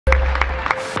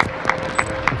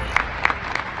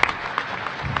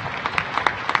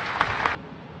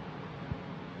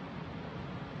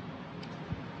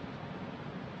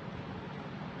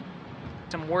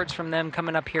words from them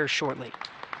coming up here shortly.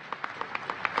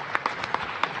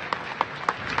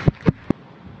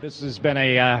 This has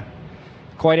been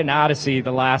quite an odyssey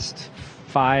the last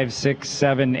 5, 6,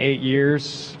 7, 8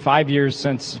 years. 5 years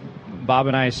since Bob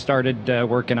and I started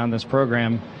working on this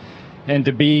program. And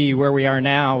to be where we are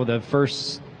now, the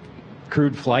first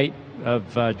crewed flight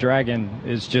of Dragon,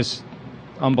 is just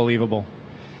unbelievable.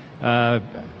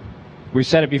 We've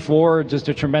said it before, just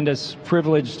a tremendous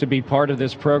privilege to be part of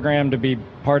this program, to be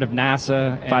part of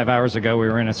NASA. 5 hours ago, we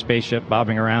were in a spaceship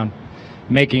bobbing around,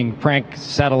 making prank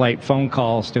satellite phone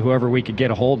calls to whoever we could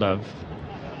get a hold of,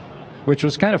 which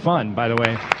was kind of fun, by the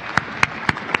way.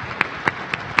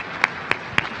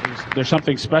 There's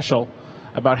something special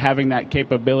about having that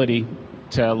capability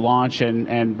to launch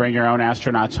and bring your own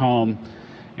astronauts home.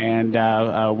 And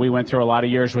we went through a lot of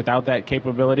years without that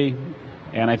capability.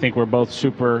 And I think we're both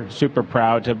super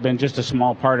proud to have been just a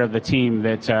small part of the team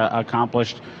that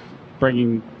accomplished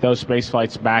bringing those space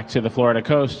flights back to the Florida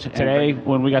coast. Today,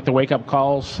 when we got the wake-up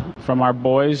calls from our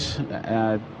boys,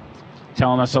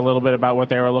 telling us a little bit about what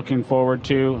they were looking forward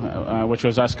to, which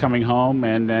was us coming home,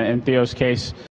 and in Theo's case,